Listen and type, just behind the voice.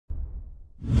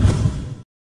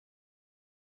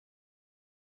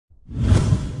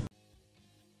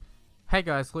Hey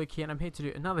guys, Luke here, and I'm here to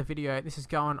do another video. This is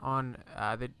going on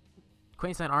the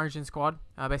Queensland Origin squad,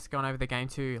 basically going over the Game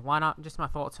 2 lineup, just my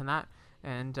thoughts on that,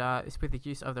 and it's with the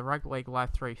use of the Rugby League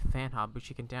Live 3 Fan Hub, which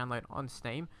you can download on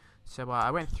Steam. So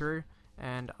I went through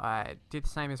and I did the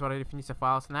same as what I did for New South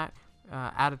Wales and that,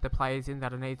 added the players in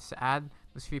that I needed to add.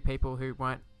 There's a few people who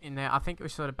weren't in there. I think it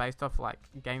was sort of based off like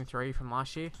Game 3 from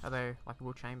last year, although like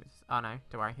Will Chambers, oh no,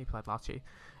 don't worry, he played last year.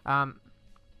 But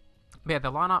yeah, the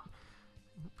lineup,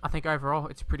 I think overall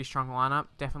it's a pretty strong lineup.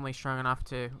 Definitely strong enough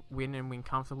to win and win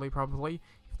comfortably, probably,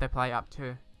 if they play up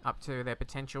to their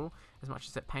potential, as much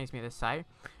as it pains me to say.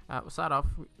 We'll start off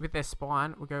with their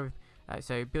spine. We'll go with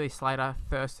so Billy Slater,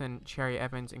 Thurston, Cherry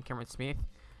Evans, and Cameron Smith.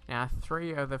 Now,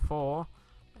 3 of the 4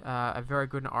 are very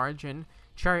good in Origin.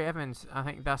 Cherry Evans, I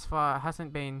think thus far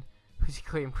hasn't been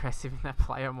particularly impressive in that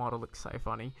player model. Looks so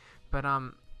funny, but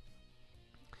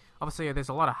obviously, there's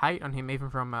a lot of hate on him, even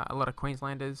from a lot of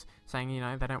Queenslanders, saying, you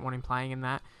know, they don't want him playing in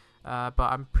that. But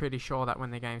I'm pretty sure that when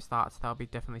the game starts, they'll be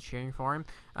definitely cheering for him.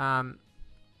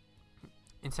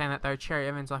 In saying that, though, Cherry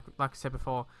Evans, like I said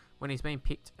before, when he's been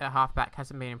picked at halfback,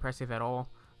 hasn't been impressive at all,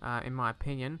 in my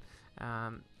opinion.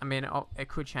 I mean, it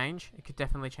could change. It could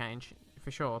definitely change, for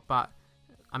sure. But,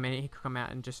 I mean, he could come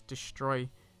out and just destroy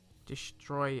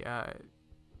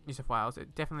New South Wales.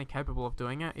 It's definitely capable of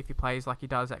doing it if he plays like he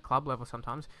does at club level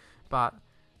sometimes. But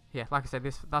yeah, like I said,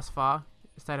 thus far,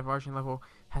 State of Origin level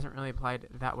hasn't really played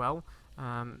that well.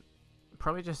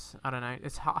 Probably just, I don't know,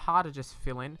 it's hard to just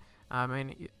fill in. I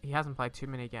mean, he hasn't played too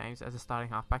many games as a starting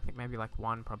halfback. I think maybe like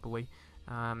one probably.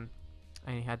 And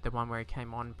he had the one where he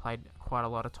came on and played quite a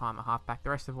lot of time at halfback. The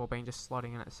rest have all been just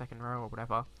slotting in at the second row or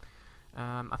whatever.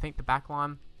 I think the back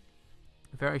line,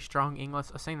 very strong.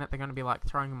 Inglis, I've seen that they're going to be like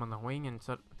throwing him on the wing and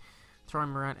sort of throwing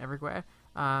him around everywhere.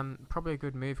 Probably a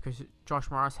good move because Josh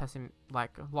Morris has him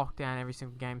like locked down every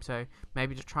single game. So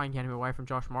maybe just try and get him away from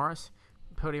Josh Morris,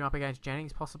 put him up against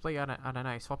Jennings possibly. I don't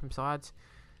know. Swap him sides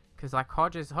because like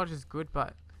Hodges is good,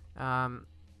 but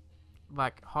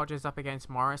like Hodges up against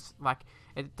Morris, like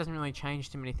it doesn't really change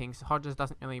too many things. Hodges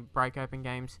doesn't really break open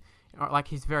games. Like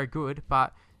he's very good,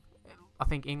 but I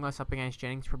think Inglis up against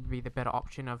Jennings would probably be the better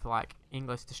option of like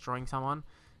Inglis destroying someone.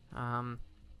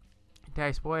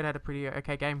 Darius had a pretty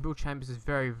okay game. Will Chambers is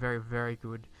very, very, very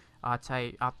good. I'd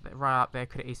say right up there.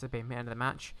 Could have easily been man of the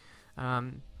match.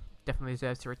 Definitely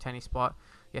deserves to retain his spot.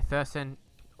 Yeah, Thurston,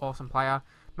 awesome player.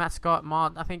 Matt Scott,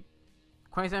 Myles, I think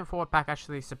Queensland forward pack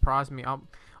actually surprised me. I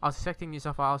was expecting New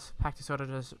South Wales pack to sort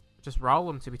of just roll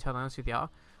them, to be totally honest with you.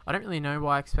 I don't really know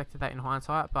why I expected that in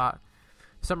hindsight, but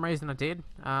for some reason I did.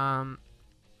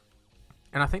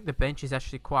 And I think the bench is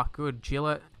actually quite good.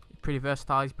 Gillett, pretty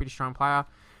versatile. He's a pretty strong player.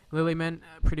 Lillyman,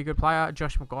 pretty good player.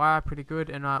 Josh McGuire, pretty good.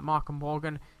 And Michael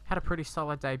Morgan had a pretty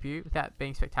solid debut without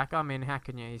being spectacular. I mean, how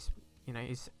can you?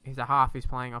 He's a half. He's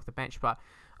playing off the bench, but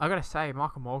I gotta say,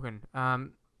 Michael Morgan.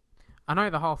 I know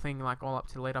the whole thing, like all up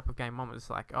to the lead up of Game 1, was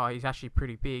like, oh, he's actually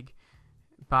pretty big,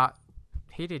 but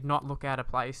he did not look out of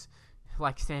place,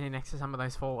 like standing next to some of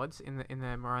those forwards in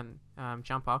the maroon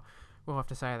jumper. We'll have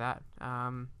to say that.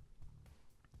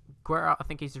 Guerra, I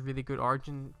think he's a really good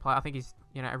Origin player. I think he's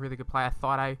a really good player.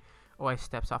 Thaiday always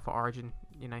steps up for Origin.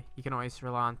 You can always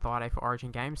rely on Thaiday for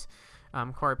Origin games.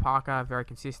 Corey Parker, very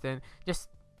consistent. Just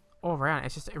all around,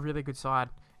 it's just a really good side,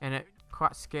 and it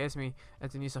quite scares me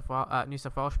as a New South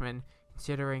Welshman,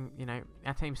 considering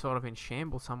our team's sort of in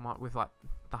shambles somewhat with like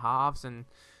the halves and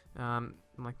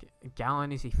like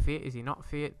Gallon. Is he fit? Is he not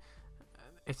fit?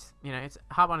 It's it's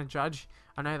a hard one to judge.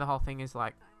 I know the whole thing is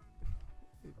like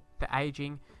the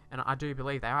aging, and I do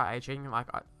believe they are aging. Like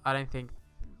I don't think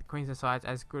the Queensland side's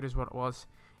as good as what it was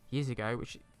years ago,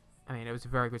 which, I mean, it was a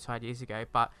very good side years ago,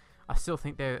 but I still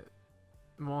think they're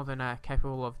more than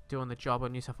capable of doing the job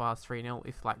on New South Wales 3-0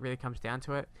 if like really comes down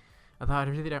to it. Although I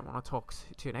really don't want to talk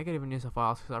too negative in New South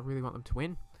Wales because I really want them to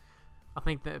win. I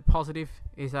think the positive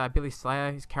is Billy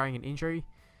Slater is carrying an injury,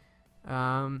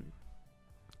 so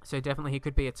definitely he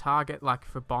could be a target like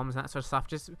for bombs and that sort of stuff.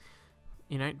 Just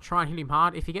try and hit him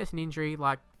hard. If he gets an injury,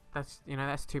 like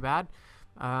that's too bad.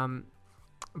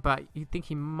 But you think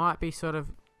he might be sort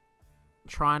of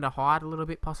trying to hide a little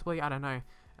bit, possibly. I don't know.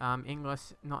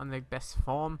 Inglis not in the best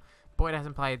form. Boyd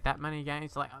hasn't played that many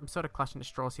games. Like I'm sort of clutching at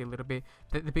straws here a little bit.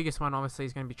 The biggest one obviously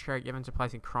is going to be Cherry Evans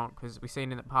replacing Cronk, because we've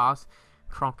seen in the past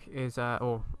Cronk is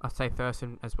or I'd say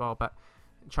Thurston as well, but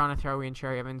trying to throw in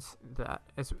Cherry Evans, that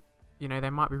is, they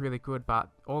might be really good, but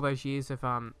all those years of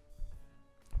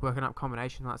working up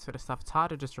combination and that sort of stuff, it's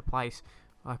hard to just replace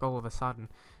like all of a sudden.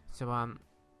 So I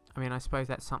mean, I suppose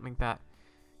that's something that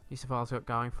New South Wales got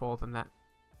going for them. That,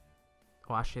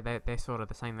 well, actually they're sort of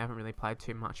the same. They haven't really played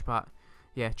too much, but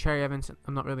yeah, Cherry Evans,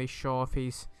 I'm not really sure if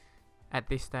he's at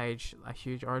this stage a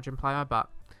huge Origin player, but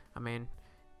I mean,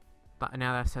 but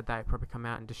now that I've said that, it'll probably come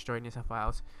out and destroy New South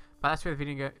Wales. But that's where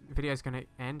the video is going to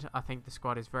end. I think the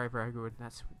squad is very, very good.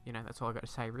 That's all I got to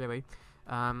say really.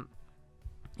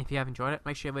 If you have enjoyed it,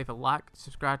 make sure you leave a like,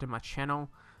 subscribe to my channel.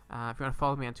 If you want to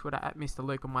follow me on Twitter at Mr.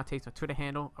 Luke on my team's my Twitter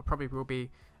handle. I probably will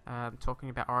be talking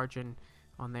about Origin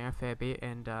on there a fair bit,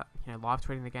 and live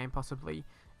tweeting the game possibly.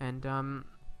 And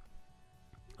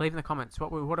leave in the comments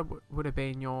what would have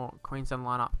been your Queensland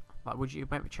lineup. Like, would you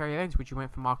went for Cherry Evans? Would you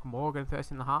went for Michael Morgan,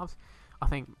 Thurston in the halves? I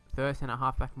think Thurston at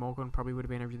halfback, Morgan probably would have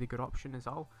been a really good option as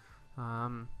well.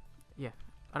 Yeah,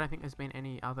 I don't think there's been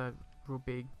any other real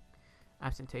big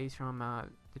absentees from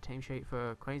the team sheet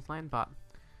for Queensland, but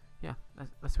yeah,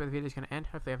 that's where the video is going to end.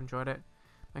 Hopefully you've enjoyed it.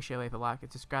 Make sure you leave a like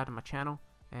and subscribe to my channel,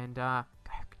 and go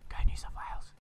New South Wales.